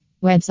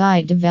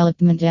Website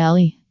development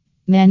alley.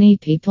 Many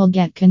people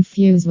get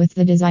confused with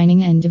the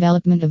designing and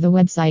development of a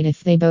website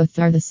if they both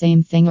are the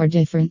same thing or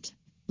different.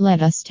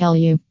 Let us tell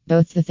you,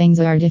 both the things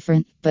are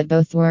different, but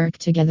both work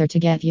together to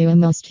get you a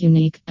most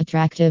unique,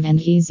 attractive,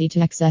 and easy to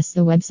access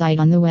the website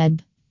on the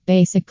web.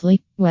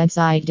 Basically,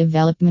 website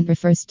development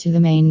refers to the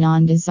main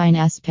non-design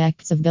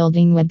aspects of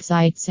building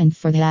websites, and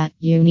for that,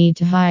 you need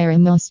to hire a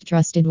most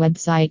trusted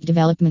website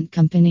development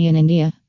company in India.